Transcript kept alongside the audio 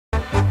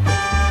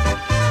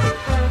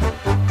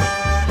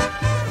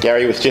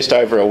Gary, with just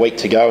over a week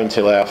to go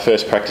until our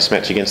first practice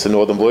match against the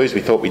Northern Blues, we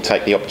thought we'd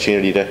take the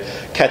opportunity to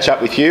catch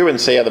up with you and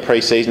see how the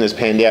pre-season has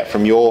panned out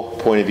from your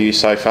point of view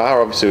so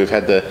far. Obviously, we've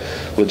had the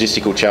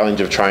logistical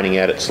challenge of training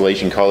out at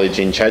Salesian College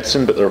in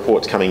Chadstone, but the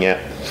reports coming out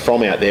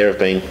from out there have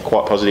been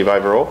quite positive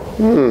overall.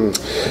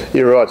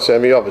 You're right,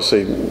 Sammy.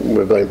 Obviously,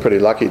 we've been pretty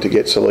lucky to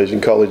get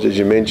Salesian College, as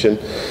you mentioned.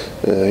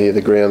 Here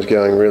the ground's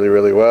going really,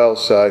 really well.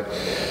 So,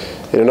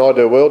 in an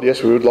ideal world,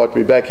 yes, we would like to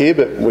be back here,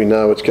 but we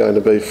know it's going to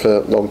be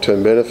for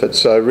long-term benefit.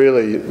 So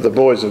really, the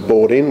boys have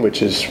bought in,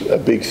 which is a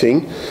big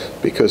thing,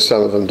 because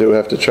some of them do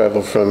have to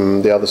travel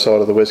from the other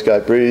side of the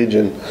Westgate Bridge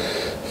and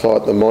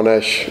fight the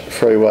Monash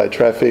freeway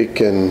traffic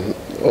and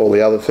all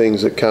the other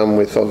things that come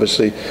with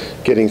obviously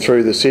getting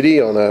through the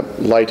city on a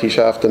late-ish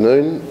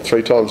afternoon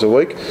 3 times a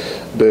week.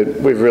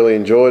 But we've really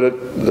enjoyed it.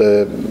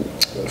 The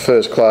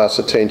first-class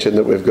attention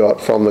that we've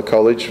got from the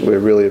college, we're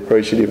really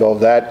appreciative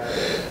of that.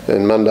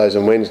 And Mondays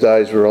and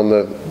Wednesdays we're on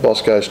the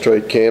Bosco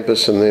Street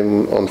campus, and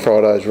then on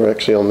Fridays we're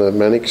actually on the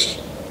Mannix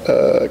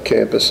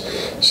campus.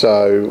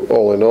 So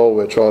all in all,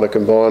 we're trying to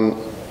combine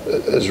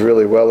as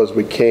really well as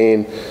we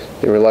can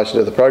in relation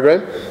to the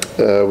program.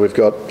 We've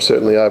got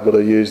certainly able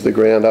to use the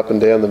ground up and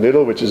down the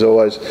middle, which is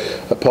always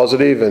a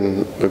positive,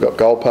 and we've got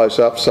goalposts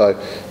up. So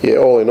yeah,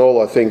 all in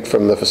all, I think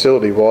from the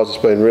facility wise it's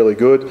been really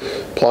good.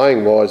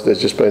 Playing wise,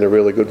 there's just been a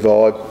really good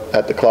vibe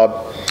at the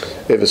club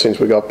ever since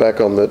we got back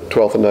on the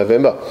 12th of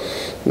November.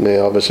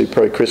 Now obviously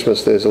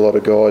pre-Christmas there's a lot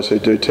of guys who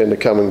do tend to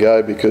come and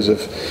go because of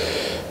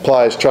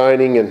players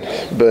training and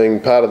being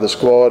part of the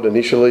squad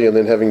initially and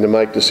then having to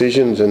make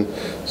decisions, and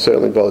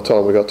certainly by the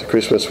time we got to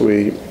Christmas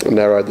we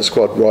narrowed the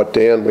squad right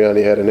down. We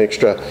only had an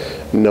extra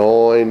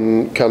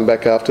 9 come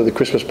back after the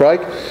Christmas break,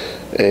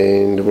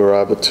 and we were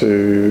able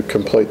to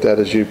complete that,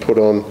 as you put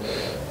on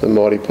the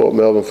mighty Port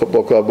Melbourne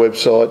Football Club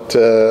website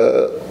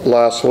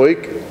last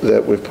week,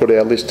 that we've put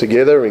our list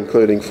together,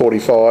 including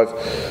 45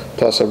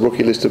 plus a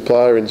rookie listed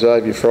player in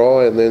Xavier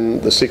Fry, and then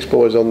the 6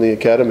 boys on the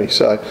academy.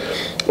 So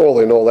all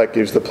in all, that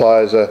gives the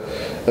players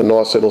a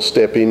nice little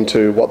step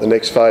into what the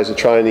next phase of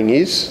training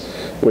is.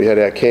 We had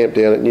our camp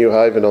down at New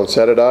Haven on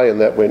Saturday, and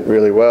that went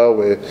really well,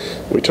 where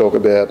we talk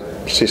about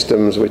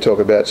systems, we talk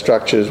about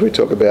structures, we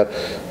talk about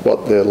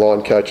what the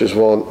line coaches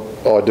want.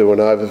 I do an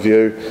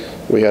overview.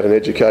 We had an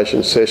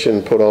education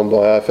session put on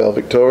by AFL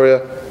Victoria.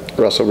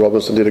 Russell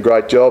Robinson did a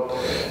great job,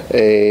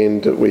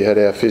 and we had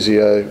our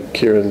physio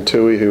Kieran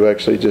Tui, who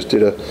actually just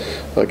did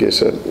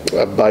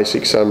a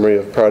basic summary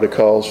of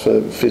protocols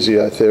for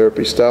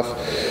physiotherapy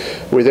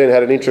stuff. We then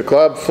had an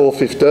intra-club,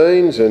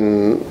 415s,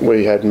 and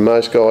we had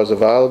most guys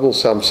available.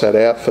 Some sat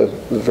out for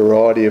a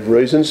variety of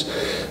reasons.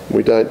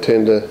 We don't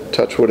tend to,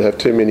 touch wood, have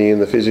too many in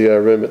the physio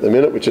room at the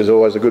minute, which is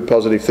always a good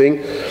positive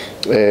thing.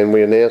 And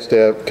we announced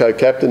our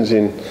co-captains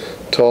in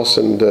Toss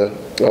and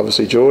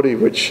obviously Geordie,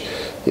 which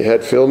you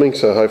had filming,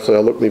 so hopefully I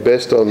look my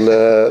best on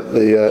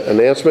the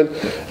announcement.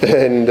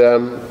 And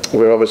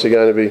we're obviously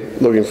going to be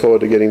looking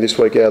forward to getting this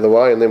week out of the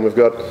way, and then we've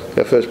got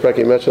our first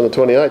cracking match on the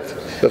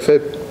 28th of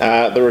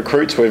Feb. The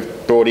recruits we've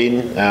brought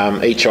in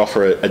each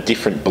offer a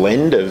different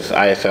blend of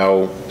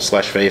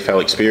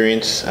AFL/VFL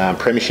experience,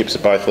 premierships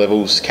at both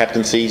levels,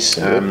 captaincies.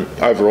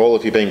 Overall,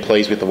 have you been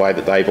pleased with the way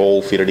that they've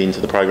all fitted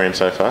into the program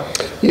so far?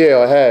 Yeah,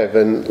 I have,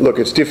 and look,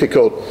 it's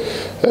difficult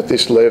at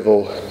this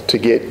level to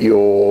get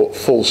your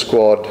full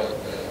squad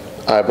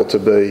able to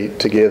be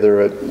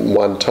together at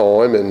one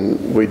time,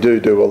 and we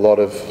do a lot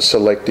of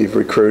selective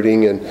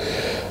recruiting, and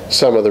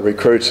some of the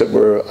recruits that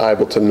we're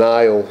able to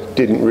nail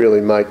didn't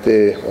really make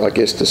their,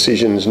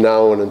 decisions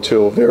known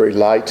until very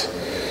late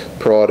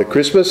prior to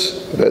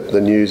Christmas. But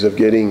the news of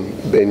getting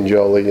Ben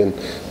Jolly and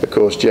of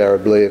course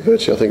Jared Blair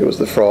virtually, I think it was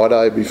the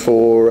Friday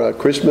before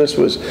Christmas,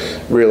 was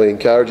really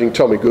encouraging.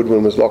 Tommy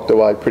Goodwin was locked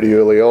away pretty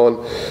early on,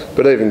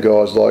 but even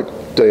guys like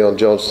Dion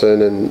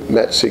Johnston and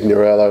Matt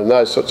Signorello and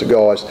those sorts of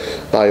guys,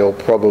 they all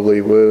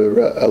probably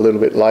were a little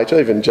bit later.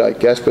 Even Jake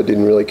Gasper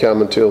didn't really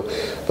come until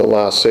the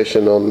last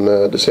session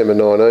on December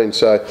 19.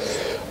 So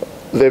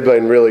they've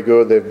been really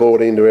good. They've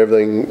bought into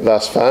everything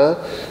thus far.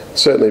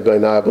 Certainly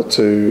been able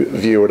to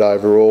view it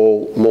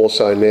overall more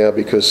so now,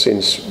 because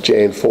since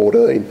Jan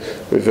 14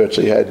 we've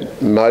virtually had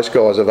most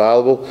guys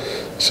available.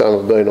 Some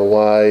have been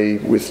away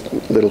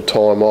with little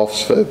time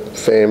offs for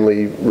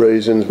family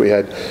reasons. We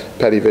had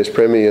Paddy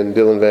Vespremi and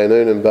Dylan Van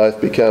Oonen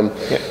both become,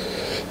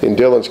 in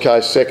Dylan's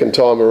case, second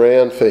time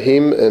around for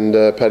him, and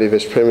Paddy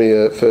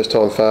Vespremi, a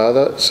first-time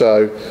father.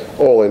 So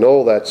all in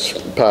all, that's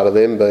part of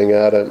them being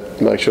able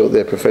to make sure that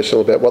they're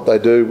professional about what they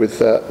do with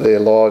their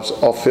lives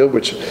off-field,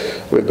 which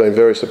we've been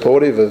very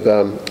supportive of,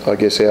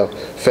 our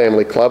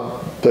family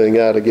club being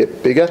able to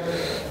get bigger.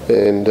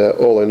 And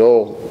all in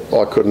all,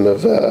 I couldn't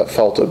have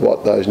faulted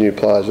what those new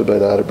players have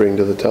been able to bring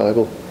to the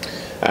table.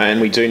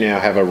 And we do now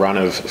have a run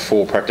of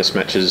 4 practice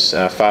matches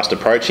fast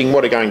approaching.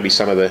 What are going to be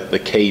some of the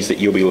keys that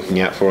you'll be looking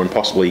out for and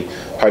possibly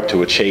hope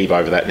to achieve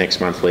over that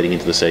next month leading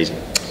into the season?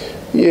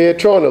 Yeah,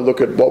 trying to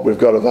look at what we've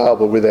got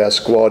available with our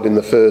squad in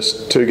the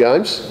first 2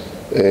 games.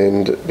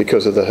 and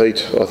because of the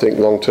heat, I think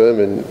long term,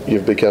 and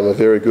you've become a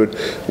very good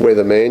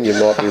weatherman, you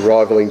might be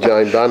rivaling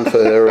Jane Bunn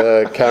for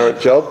her current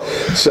job.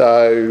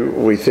 So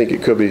we think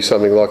it could be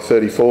something like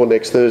 34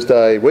 next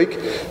Thursday week.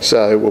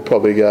 So we'll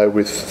probably go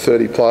with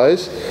 30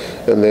 players,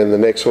 and then the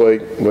next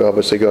week we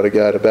obviously got to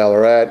go to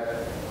Ballarat.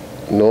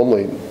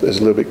 Normally there's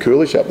a little bit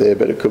coolish up there,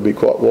 but it could be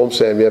quite warm,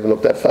 Sam. You haven't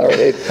looked that far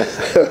ahead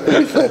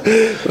with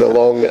the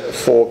long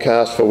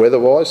forecast for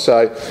weather-wise.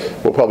 So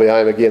we'll probably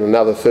aim again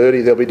another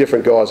 30. There'll be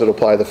different guys that'll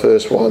play the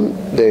first one,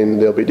 then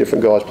there'll be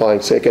different guys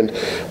playing second.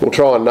 We'll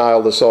try and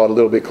nail the side a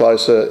little bit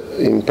closer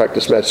in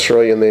practice match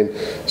 3, and then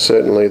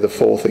certainly the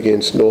 4th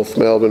against North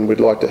Melbourne. We'd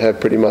like to have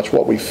pretty much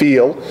what we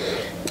feel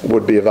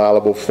would be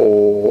available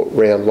for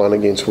round 1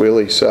 against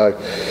Willie. So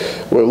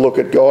we'll look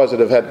at guys that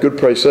have had good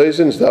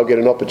pre-seasons. They'll get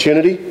an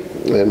opportunity,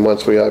 and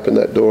once we open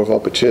that door of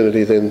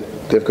opportunity, then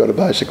they've got to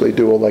basically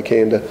do all they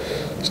can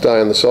to stay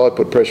on the side,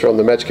 put pressure on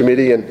the match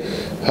committee, and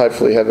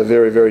hopefully have a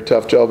very, very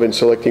tough job in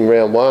selecting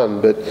round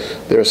 1. But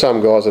there are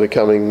some guys that are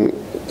coming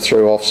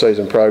through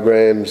off-season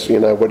programs. You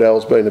know,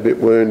 Waddell's been a bit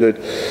wounded,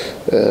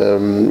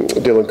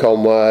 Dylan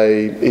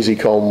Conway, Izzy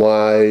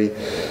Conway,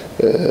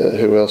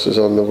 who else is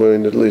on the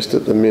wounded list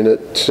at the minute?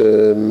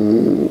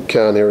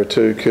 Khan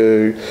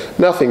Eratuku.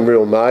 Nothing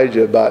real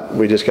major, but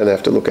we're just going to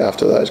have to look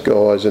after those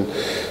guys, and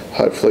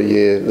hopefully,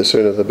 yeah, the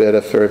sooner the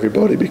better for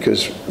everybody,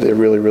 because they're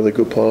really, really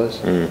good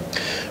players.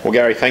 Well,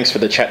 Gary, thanks for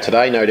the chat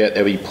today. No doubt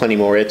there'll be plenty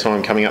more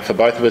airtime coming up for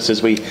both of us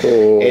as we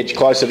edge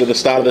closer to the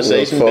start of the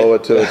season. Look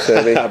forward to it,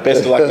 Sammy.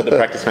 Best of luck with the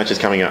practice matches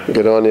coming up.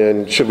 Good on you,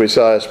 and should we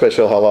say a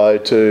special hello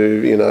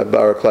to, you know,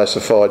 Borough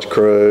Classifieds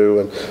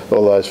crew and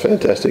all those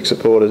fantastic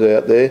supporters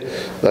out there.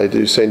 They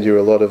do send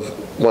you a lot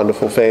of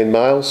wonderful fan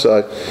mail,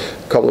 so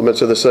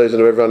compliments of the season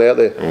to everyone out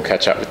there. We'll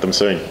catch up with them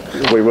soon.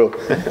 We will.